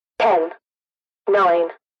10, 9,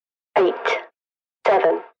 8,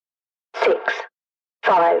 7, 6,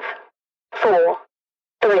 5, 4,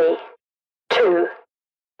 3, 2,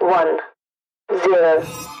 1, 0.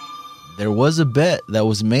 There was a bet that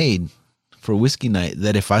was made for Whiskey Night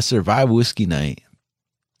that if I survive Whiskey Night,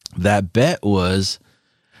 that bet was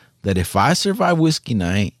that if I survive Whiskey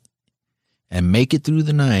Night and make it through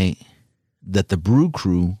the night, that the Brew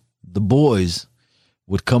Crew, the boys,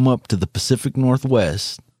 would come up to the Pacific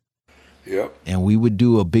Northwest. Yep. And we would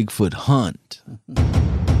do a Bigfoot hunt.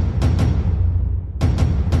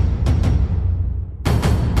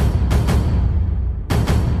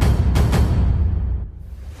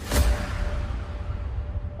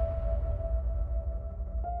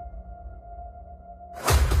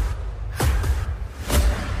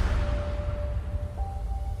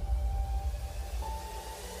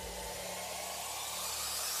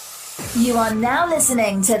 You are now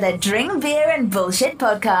listening to the Drink Beer and Bullshit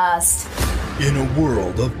podcast. In a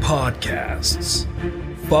world of podcasts,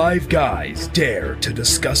 5 guys dare to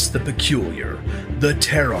discuss the peculiar, the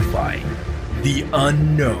terrifying, the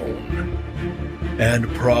unknown, and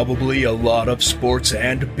probably a lot of sports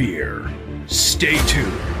and beer. Stay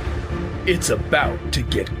tuned. It's about to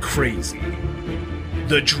get crazy.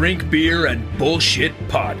 The Drink Beer and Bullshit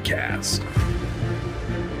podcast.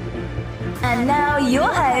 And now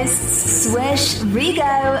your hosts, Swish,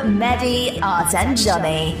 Rigo, Medi, Art and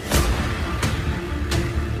Johnny.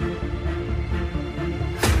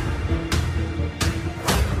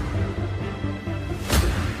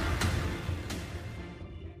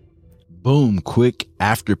 Boom, quick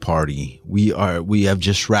after party. We have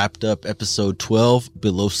just wrapped up episode 12,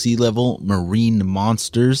 Below Sea Level, Marine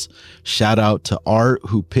Monsters. Shout out to Art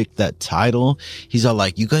who picked that title. He's all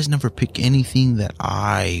like, you guys never pick anything that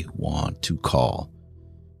I want to call.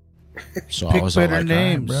 So I was all like,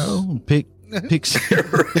 names. All right, bro,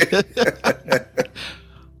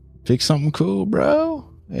 pick something cool, bro.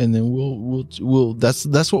 And then we'll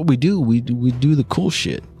that's what we do. We do the cool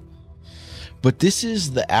shit. But this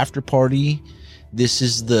is the after party. This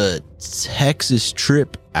is the Texas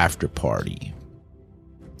trip after party.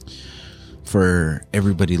 For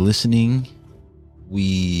everybody listening,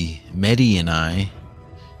 Medi and I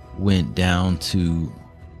went down to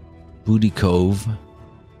Booty Cove,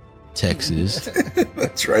 Texas.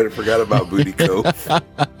 That's right. I forgot about Booty Cove.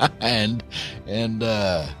 and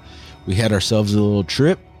we had ourselves a little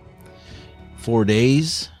trip. 4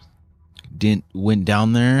 days. Went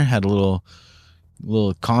down there, had a little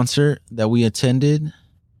concert that we attended,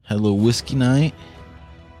 had a little whiskey night.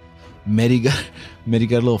 Medi got a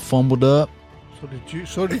little fumbled up.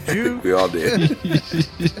 So did you? We all did.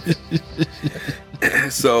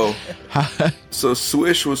 So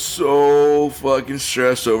Swish was so fucking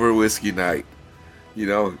stressed over whiskey night. You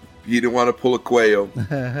know, he didn't want to pull a quail.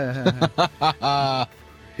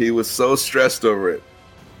 He was so stressed over it.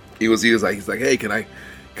 He was like, hey, can I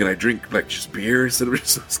drink like just beer instead of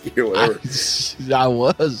just whiskey or whatever? I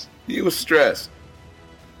was. He was stressed.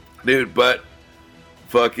 Dude, but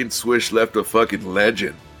fucking Swish left a fucking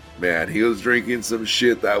legend. Man, he was drinking some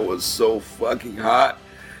shit that was so fucking hot.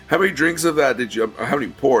 How many drinks of that did you, how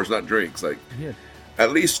many pours, not drinks? Like,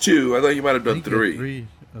 at least 2. I thought you might have done 3. 3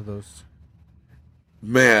 of those.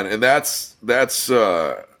 Man, and that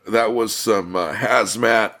was some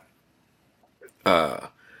hazmat,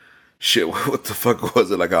 shit, what the fuck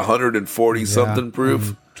was it? Like 140 something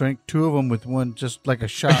proof? Drank 2 of them with one, just like a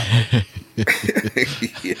shot.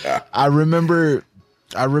 Yeah. I remember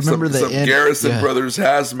the end. Garrison Brothers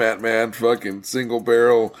hazmat, man. Fucking single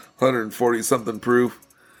barrel, 140 something proof.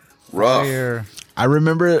 Rough. Fire. I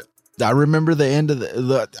remember the end of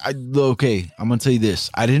okay, I'm going to tell you this.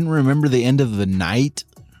 I didn't remember the end of the night,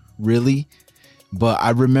 really. But I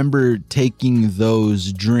remember taking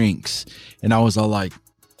those drinks and I was all like,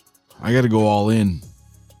 I got to go all in.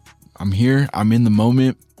 I'm here. I'm in the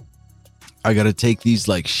moment. I got to take these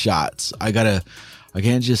like shots. I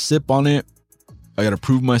can't just sip on it. I got to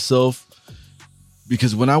prove myself.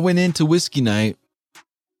 Because when I went into whiskey night,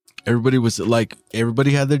 everybody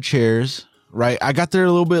had their chairs, right? I got there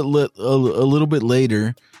a little bit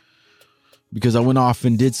later because I went off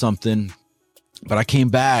and did something. But I came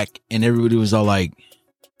back and everybody was all like,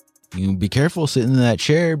 you be careful sitting in that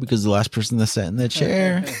chair because the last person that sat in that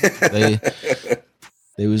chair,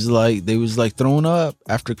 they was like throwing up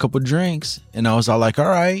after a couple of drinks. And I was all like, all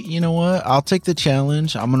right, you know what? I'll take the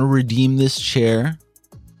challenge. I'm going to redeem this chair.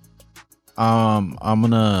 I'm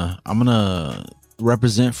going to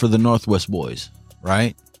represent for the Northwest boys.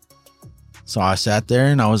 Right. So I sat there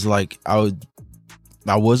and I was like, I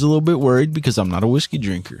was a little bit worried because I'm not a whiskey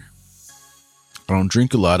drinker. I don't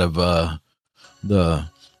drink a lot of the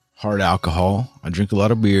hard alcohol. I drink a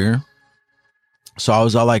lot of beer. So I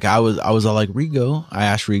was all like, Rigo. I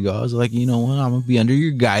asked Rigo, I was like, you know what? I'm going to be under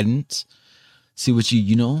your guidance. See what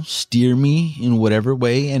you steer me in whatever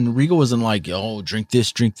way. And Rigo wasn't like, oh, drink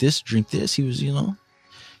this, drink this, drink this. He was,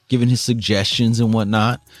 giving his suggestions and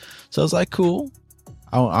whatnot. So I was like, cool.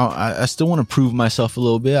 I still want to prove myself a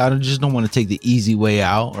little bit. I just don't want to take the easy way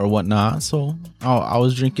out or whatnot. So I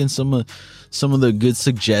was drinking some of the good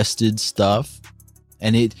suggested stuff.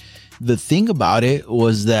 And the thing about it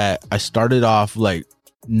was that I started off like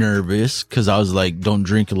nervous because I was like, don't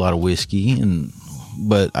drink a lot of whiskey.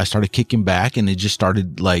 But I started kicking back and it just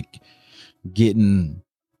started like getting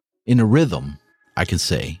in a rhythm, I can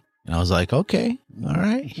say. And I was like, okay, all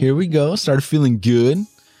right, here we go. Started feeling good.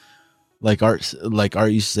 Like Art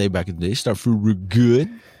used to say back in the day, start feeling good.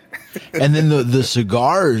 And then the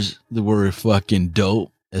cigars that were fucking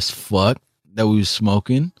dope as fuck that we was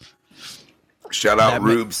smoking. Shout out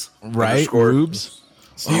Rubes. Right, _ Rubes.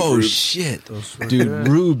 Steve Oh, Rubes. shit. Those were Dude, good.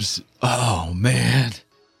 Rubes. Oh, man.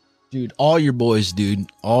 Dude, all your boys, dude.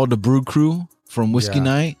 All the brew crew from Whiskey Yeah.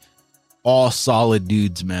 Night. All solid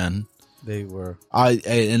dudes, man. They were.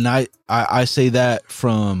 I say that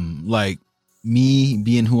from like me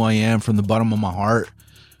being who I am from the bottom of my heart.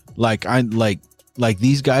 Like I like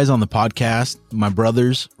these guys on the podcast, my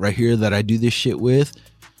brothers right here that I do this shit with,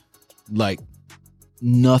 like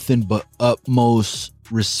nothing but utmost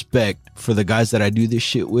respect for the guys that I do this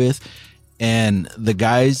shit with. And the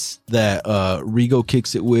guys that Rigo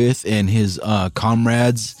kicks it with and his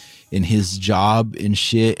comrades in his job and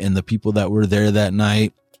shit and the people that were there that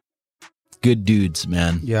night. Good dudes,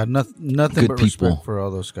 man. Yeah, nothing Good but people. respect for all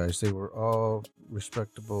those guys. They were all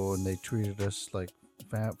respectable and they treated us like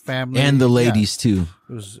family. And the Yeah, ladies too.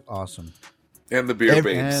 it was awesome. And the beer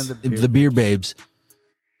Every- babes. And The beer babes.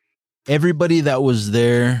 Everybody that was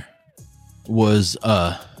there was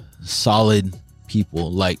solid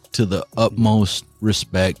people, like to the utmost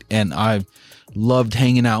respect. And I loved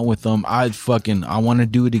hanging out with them. I want to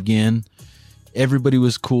do it again. Everybody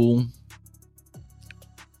was cool.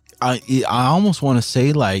 I almost want to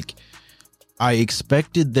say like I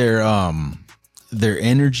expected their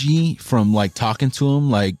energy from like talking to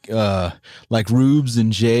them like Rubes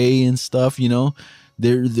and Jay and stuff,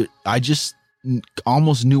 I just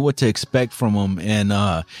almost knew what to expect from them and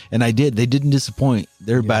I did. They didn't disappoint.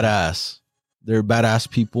 They're badass. They're badass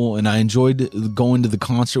people, and I enjoyed going to the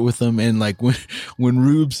concert with them. And like when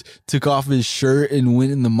Rubes took off his shirt and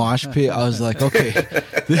went in the mosh pit, I was like, okay,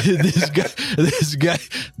 this guy,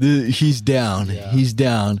 he's down. Yeah. He's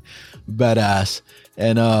down, badass.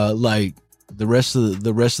 And like the rest of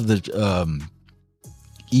the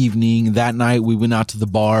evening that night, we went out to the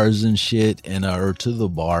bars and shit, and or to the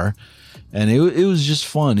bar. And it was just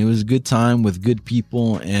fun. It was a good time with good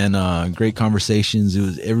people and great conversations.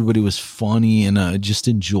 Everybody was funny and just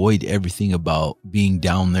enjoyed everything about being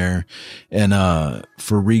down there. And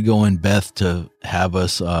for Rigo and Beth to have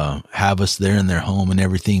us there in their home and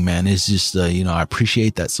everything, man, it's just I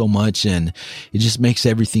appreciate that so much, and it just makes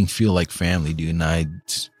everything feel like family, dude. And I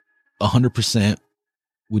 100%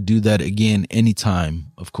 would do that again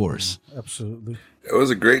anytime, of course. Absolutely. It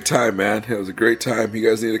was a great time, man. It was a great time. You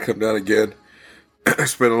guys need to come down again.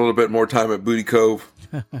 Spend a little bit more time at Booty Cove.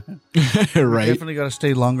 Right. Definitely got to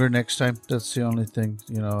stay longer next time. That's the only thing.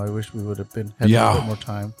 I wish we would have had a Yeah. little bit more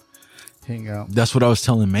time. Hang out. That's what I was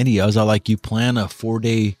telling Mandy. I was like, you plan a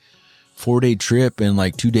 4-day trip and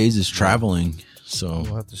like 2 days is traveling. So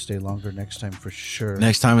We'll have to stay longer next time for sure.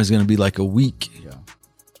 next time is going to be like a week. Yeah.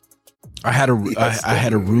 I had a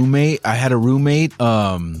roommate.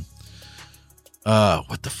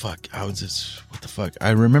 What the fuck? What the fuck? I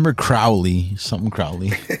remember Crowley, something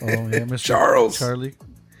Crowley. Oh yeah, Mr. Charles. Charlie.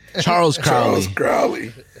 Charles Crowley. Charles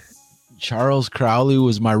Crowley. Charles Crowley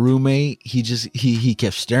was my roommate. He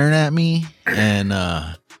kept staring at me and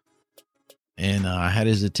I had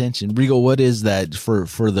his attention. Rigo, what is that for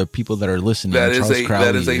the people that are listening?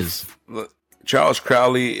 Charles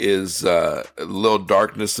Crowley is Little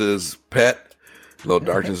Darkness's pet. Little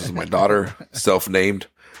Darkness is my daughter, self-named.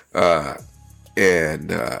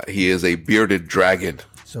 And he is a bearded dragon.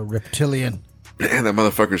 So reptilian. And that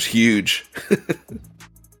motherfucker's huge.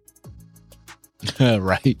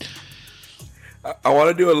 Right. I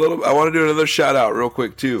want to do another shout out real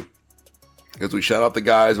quick too. Because we shout out the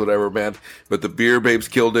guys, whatever, man. But the beer babes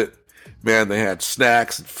killed it. Man, they had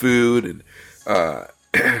snacks and food and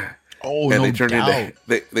Oh, and no they turned doubt.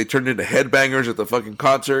 into they turned into headbangers at the fucking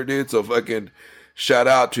concert, dude. So fucking shout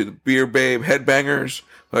out to the beer babe headbangers.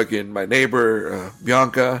 Fucking my neighbor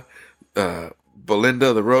Bianca,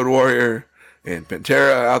 Belinda the Road Warrior, and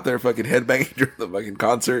Pantera out there fucking headbanging during the fucking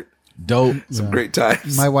concert. Dope. Some Yeah. great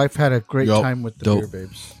times. My wife had a great Yup. time with the Dope. beer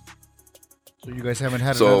babes. So you guys haven't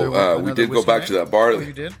had So, another we did go whiskey back night? to that bar. Oh,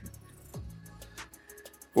 you did?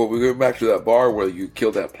 Well, we went back to that bar where you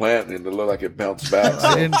killed that plant and it looked like it bounced back.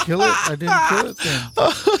 I didn't kill it. I didn't kill it then.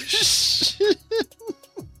 Oh shit.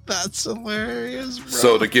 That's hilarious, bro.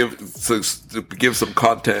 So to give some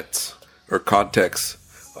context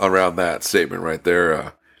around that statement right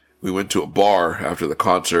there, we went to a bar after the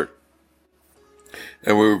concert,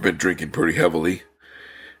 and we've been drinking pretty heavily.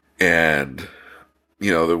 And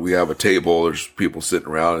you know that we have a table. There's people sitting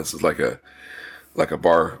around. This is like a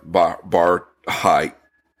bar height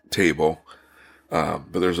table,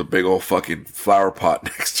 but there's a big old fucking flower pot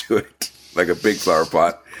next to it, like a big flower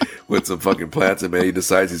pot with some fucking plants. And man, he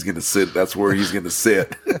decides he's gonna sit. That's where he's gonna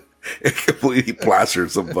sit. And completely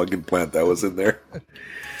plastered some fucking plant that was in there.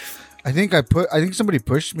 I think somebody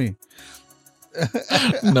pushed me.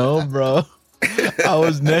 No, bro. I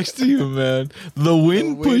was next to you, man. The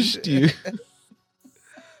wind pushed you.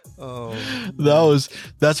 Oh,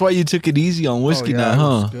 That's why you took it easy on whiskey night, It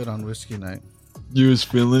huh? was good on whiskey night. You was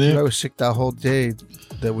feeling I it. was sick that whole day,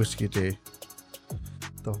 that whiskey day.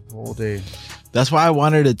 The whole day. That's why I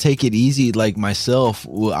wanted to take it easy, like myself.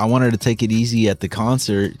 I wanted to take it easy at the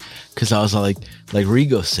concert because I was like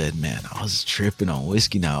Rigo said, man, I was tripping on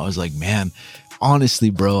whiskey now. I was like, man, honestly,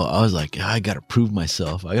 bro, I was like, I gotta prove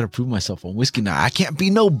myself. I gotta prove myself on whiskey now. I can't be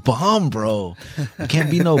no bum, bro. I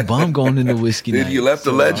can't be no bum going into whiskey Dude, night. you left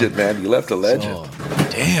a legend, man. You left a legend.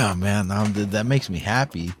 Damn, man, that makes me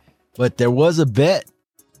happy. But there was a bet.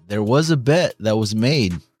 There was a bet that was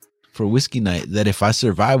made for whiskey night that if I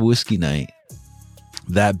survive whiskey night,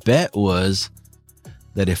 that bet was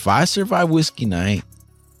that if I survive whiskey night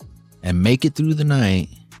and make it through the night,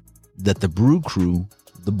 that the brew crew,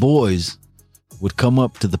 the boys, would come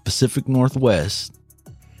up to the Pacific Northwest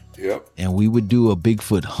Yep. and we would do a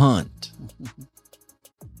Bigfoot hunt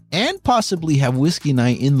and possibly have whiskey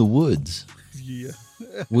night in the woods. Yeah.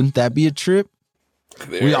 Wouldn't that be a trip?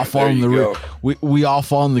 We all fall in the we all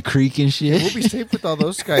fall in the creek and shit. We'll be safe with all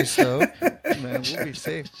those guys, though. Man, we'll be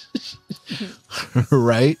safe.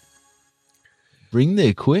 Right? Bring the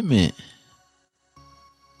equipment.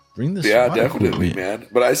 Bring the Yeah, SWAT definitely, equipment. man.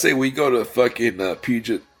 But I say we go to fucking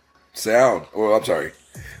Puget Sound. Or I'm sorry,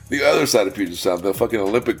 the other side of Puget Sound, the fucking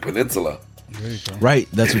Olympic Peninsula. There you go. Right,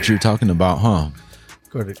 that's what you're talking about, huh?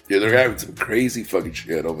 Go to Yeah, they're having some crazy fucking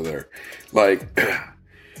shit over there. Like,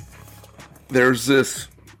 there's this.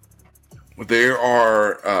 There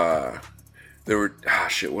were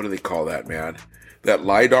shit. What do they call that, man? That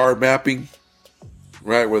LiDAR mapping,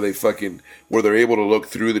 right? Where they're able to look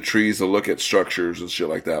through the trees and look at structures and shit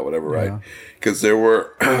like that, whatever, right? Because there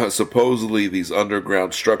were supposedly these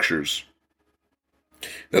underground structures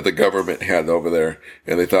that the government had over there,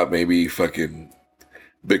 and they thought maybe fucking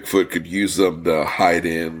Bigfoot could use them to hide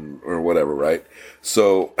in or whatever, right?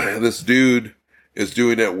 So this dude is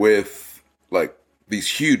doing it with like these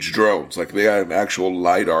huge drones. Like they got an actual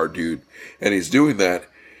LiDAR dude, and he's doing that,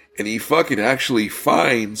 and he fucking actually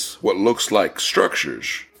finds what looks like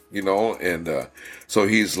structures, you know? And so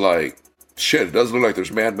he's like, shit, it doesn't look like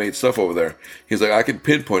there's man-made stuff over there. He's like, I can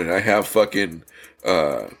pinpoint it. I have fucking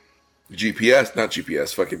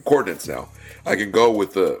fucking coordinates now. I can go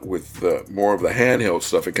with the more of the handheld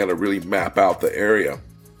stuff and kind of really map out the area.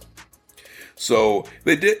 So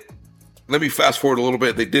they did. Let me fast forward a little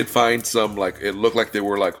bit. They did find some, like, it looked like they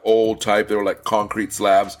were like old type. They were like concrete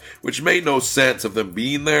slabs, which made no sense of them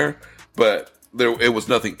being there, but it was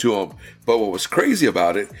nothing to them. But what was crazy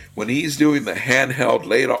about it, when he's doing the handheld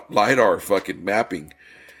LiDAR fucking mapping,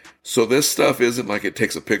 so this stuff isn't like it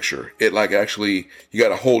takes a picture. It like actually, you got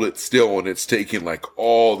to hold it still and it's taking like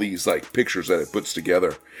all these like pictures that it puts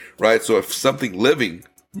together, right? So if something living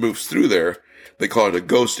moves through there, they call it a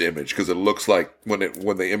ghost image because it looks like when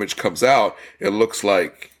the image comes out, it looks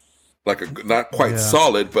like a not quite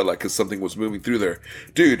solid, but like because something was moving through there,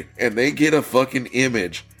 dude. And they get a fucking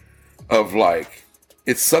image of like,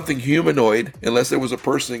 it's something humanoid, unless there was a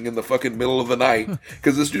person in the fucking middle of the night,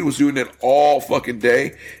 because this dude was doing it all fucking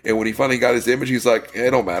day. And when he finally got his image, he's like, it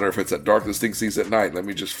don't matter if it's at dark, this thing sees at night. Let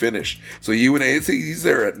me just finish. So he's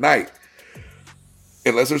there at night.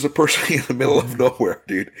 Unless there's a person in the middle of nowhere,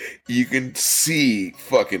 dude, you can see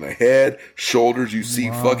fucking a head, shoulders, you see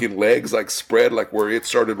fucking legs like spread, like where it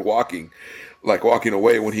started walking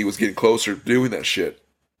away when he was getting closer doing that shit.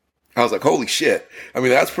 I was like, holy shit. I mean,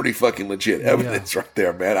 that's pretty fucking legit evidence right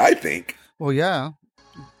there, man, I think. Well, yeah.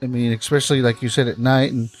 I mean, especially like you said at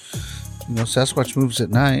night, and you know, Sasquatch moves at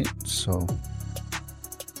night, so.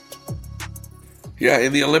 Yeah,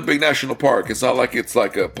 in the Olympic National Park. It's not like it's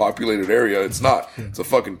like a populated area. It's not. It's a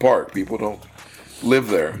fucking park. People don't live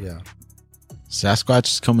there. Yeah. Sasquatch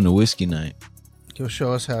is coming to whiskey night. He'll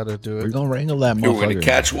show us how to do We're it. gonna wrangle that Dude, we're motherfucker. gonna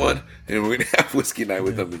catch one, and we're gonna have whiskey night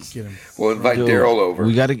with them. Get him. We'll invite Dude, Daryl over.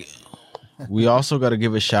 We also got to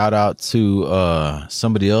give a shout out to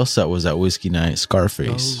somebody else that was at whiskey night,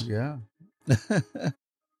 Scarface. Oh, yeah.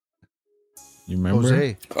 You remember?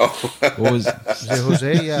 Jose. Oh, What was? Is it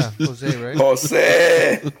Jose? Yeah. Jose, right?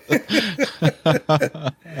 Jose,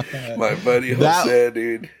 my buddy That- Jose,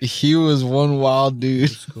 dude. He was one wild dude.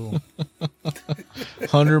 That's cool.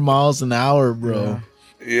 100 miles an hour, bro.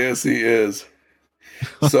 Yes, he is.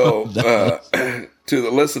 So, to the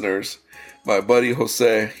listeners, my buddy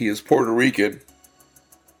Jose, he is Puerto Rican,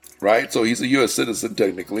 right? So he's a U.S. citizen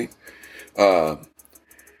technically.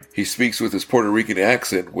 He speaks with his Puerto Rican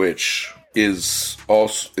accent, which is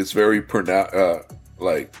also it's very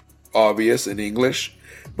like obvious in English,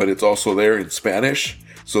 but it's also there in Spanish.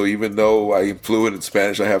 So even though I am fluent in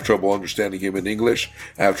Spanish, I have trouble understanding him in English.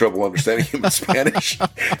 I have trouble understanding him in Spanish.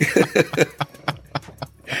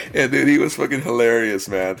 And dude, he was fucking hilarious,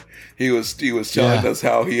 man. He was telling us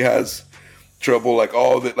how he has trouble, like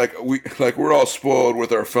all that, we're all spoiled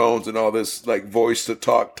with our phones and all this like voice to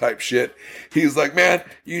talk type shit. He's like, man,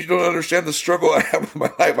 you don't understand the struggle I have with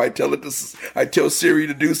my life. I tell Siri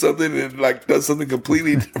to do something and it like does something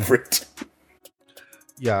completely different.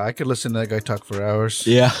 Yeah, I could listen to that guy talk for hours.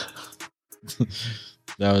 Yeah.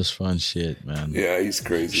 That was fun shit, man. Yeah, he's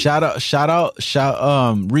crazy. Shout out,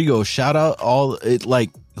 Rigo, shout out all it,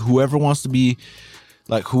 like whoever wants to be,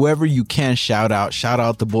 like whoever you can shout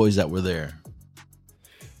out the boys that were there.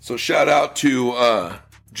 So shout out to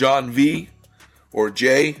John V or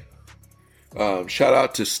Jay. Shout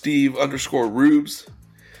out to Steve _Rubes.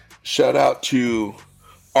 Shout out to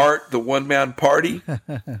Art, the One Man Party.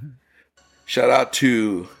 Shout out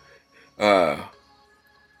to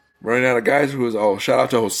running out of guys shout out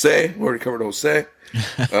to Jose. We already covered Jose.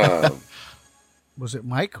 Was it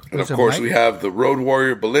Mike? And Was of it course Mike? we have the Road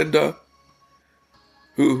Warrior Belinda.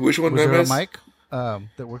 Which one Was did I there a miss? Mike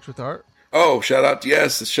that works with Art? Oh, shout out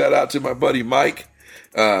to my buddy Mike,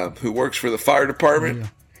 who works for the fire department.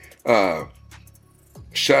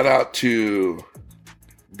 Shout out to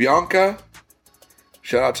Bianca.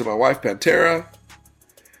 Shout out to my wife Pantera.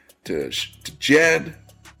 To Jen.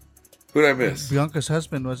 Who did I miss? Bianca's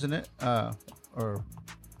husband, wasn't it? Or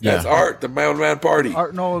That's Art, the One Man Party.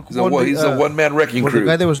 Art? No, He's a one man wrecking well, crew. the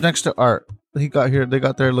guy that was next to Art. He got here. They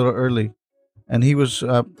got there a little early, and he was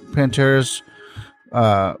Pantera's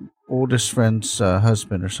oldest friend's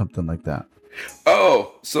husband or something like that.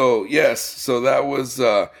 Oh, so yes, so that was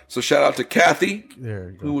so shout out to Kathy,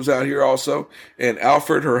 There you go. who was out here also, and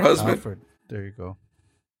Alfred, her husband. Alfred. There you go.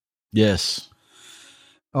 Yes.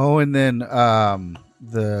 Oh, and then I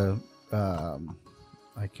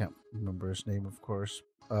can't remember his name, of course.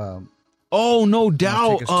 Oh, no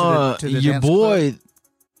doubt. take us to the Your dance boy.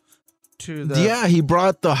 To the Yeah, he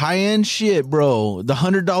brought the high end shit, bro. The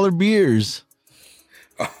 $100 beers.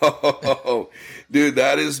 Oh, dude,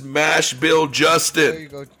 that is Mash Bill there Justin. you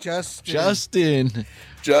go, Justin.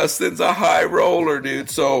 Justin's a high roller, dude.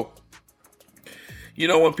 So, you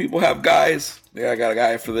know, when people have guys, I got a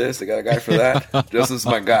guy for this, they got a guy for that. Justin's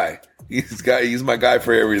my guy. He's my guy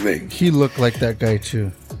for everything. He looked like that guy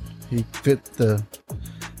too. He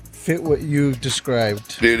fit what you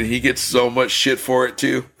described. Dude, he gets so much shit for it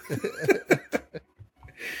too.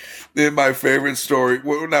 Then my favorite story,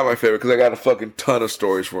 well, not my favorite, because I got a fucking ton of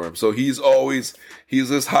stories for him. So he's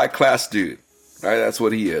this high class dude, right? That's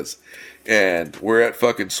what he is. And we're at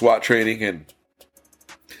fucking SWAT training, and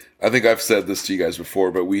I think I've said this to you guys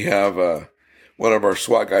before, but we have one of our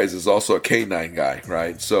SWAT guys is also a K9 guy,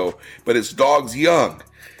 right? So, but his dog's young.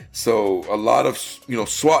 So a lot of,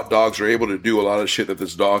 SWAT dogs are able to do a lot of shit that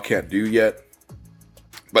this dog can't do yet.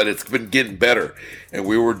 But it's been getting better. And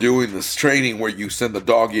we were doing this training where you send the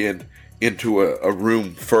dog into a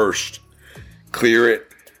room first, clear it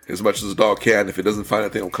as much as the dog can. If it doesn't find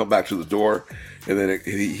anything, it'll come back to the door. And then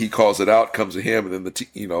he calls it out, comes to him, and then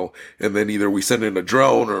and then either we send in a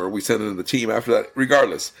drone or we send in the team after that.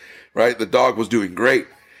 Regardless, right? The dog was doing great,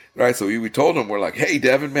 right? So we told him, we're like, "Hey,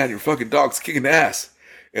 Devin, man, your fucking dog's kicking ass."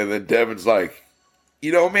 And then Devin's like,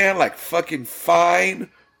 man, like fucking fine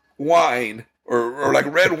wine or like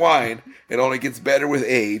red wine, it only gets better with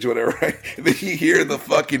age, whatever, right? And then you hear the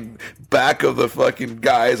fucking back of the fucking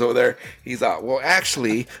guys over there. He's like, well,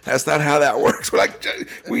 actually, that's not how that works. We're like,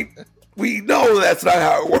 we know that's not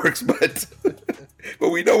how it works, but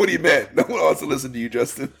we know what he meant. No one wants to listen to you,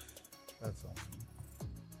 Justin. That's awesome.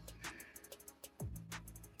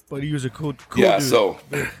 But he was a cool Yeah, dude. so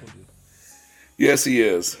Very cool dude. yes, he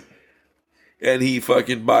is. and he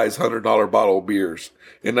fucking buys $100 bottle of beers.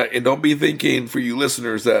 And don't be thinking, for you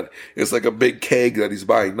listeners, that it's like a big keg that he's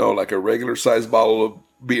buying. No, like a regular sized bottle of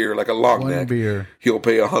beer, like a long One neck. beer. He'll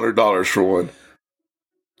pay $100 for one.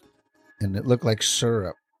 And it looked like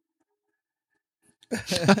syrup.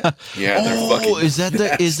 Yeah, they're fucking is that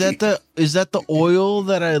the oil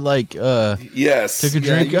that I like yes. took a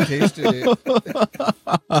drink you of? tasted it.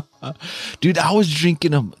 Dude, I was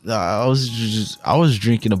drinking a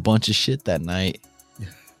bunch of shit that night.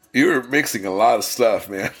 You were mixing a lot of stuff,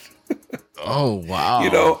 man. Oh wow.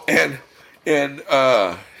 You know, and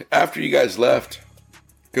after you guys left,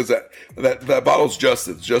 because that bottle's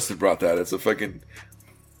Justin's. Justin brought that. It's a fucking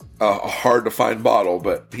hard to find bottle,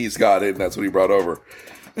 but he's got it, and that's what he brought over.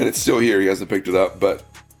 And it's still here. He hasn't picked it up, but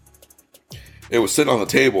it was sitting on the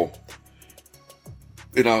table,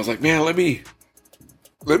 and I was like, man, let me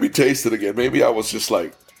taste it again. Maybe I was just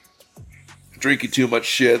like drinking too much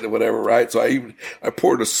shit or whatever, right? So I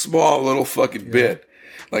poured a small little fucking bit,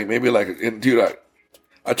 like maybe like, and dude,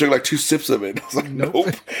 I took like 2 sips of it. I was like, nope,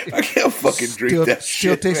 I can't fucking drink that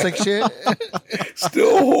Still shit. tastes like shit.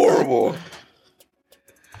 Still horrible.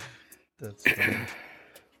 That's funny.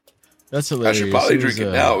 That's I hilarious. should probably It was, drink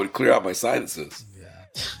it now. It would clear out my sinuses.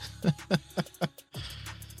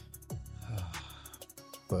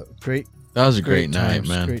 But great. That was a great night, times,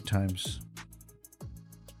 man. Great times.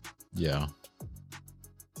 Yeah.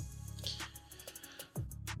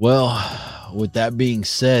 Well, with that being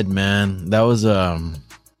said, man, that was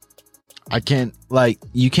I can't, like,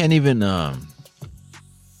 you can't even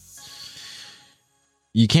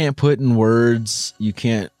you can't put in words, you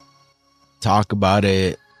can't talk about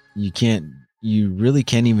it, you really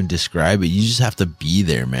can't even describe it. You just have to be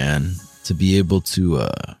there, man, to be able to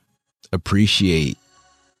appreciate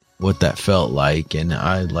what that felt like. And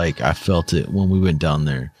I felt it when we went down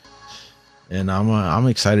there, and I'm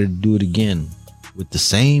excited to do it again with the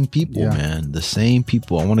same people, man. The same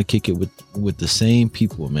people. I want to kick it with the same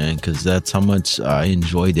people, man, because that's how much I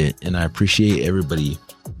enjoyed it, and I appreciate everybody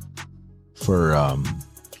for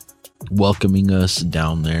welcoming us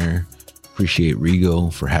down there. Appreciate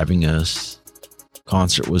Rigo for having us.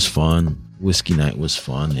 Concert was fun. Whiskey night was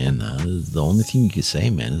fun, and the only thing you can say,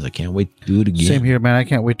 man, is I can't wait to do it again. Same here, man. I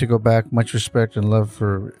can't wait to go back. Much respect and love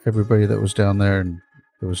for everybody that was down there, and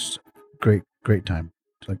it was great time.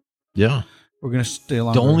 It's like, Yeah. we're gonna stay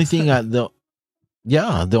along. The only thing the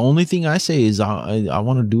only thing I say is I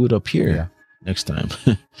want to do it up here next time.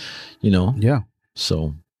 You know. Yeah.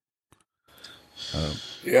 So.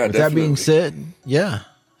 Yeah, With that being said,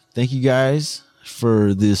 thank you guys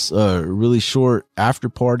for this really short after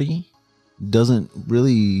party. Doesn't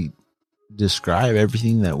really describe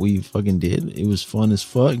everything that we fucking did. It was fun as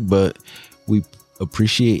fuck, but we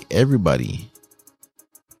appreciate everybody.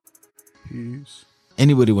 Peace.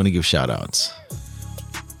 Anybody want to give shout outs?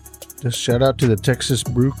 Just shout out to the Texas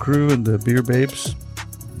Brew Crew and the Beer Babes.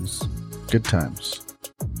 It was good times.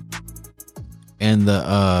 And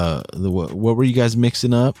the what were you guys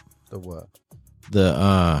mixing up? The what?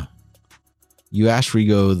 You asked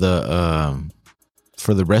Rigo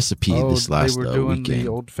for the recipe this last they were doing weekend. the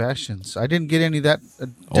old fashions. I didn't get any of that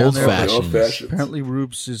Old there, but fashions. apparently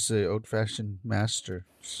Rubes is the old fashioned master.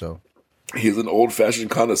 So he's an old fashioned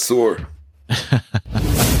connoisseur.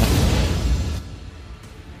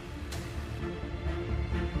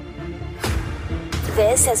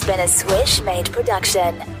 This has been a Swish Made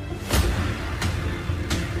production.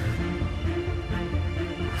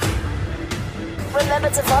 Remember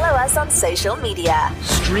to follow us on social media.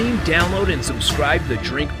 Stream, download, and subscribe to the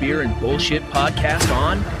Drink Beer and Bullshit podcast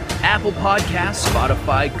on Apple Podcasts,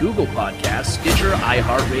 Spotify, Google Podcasts, Stitcher,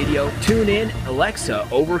 iHeartRadio, TuneIn, Alexa,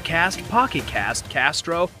 Overcast, Pocket Cast,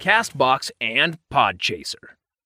 Castro, Castbox, and Podchaser.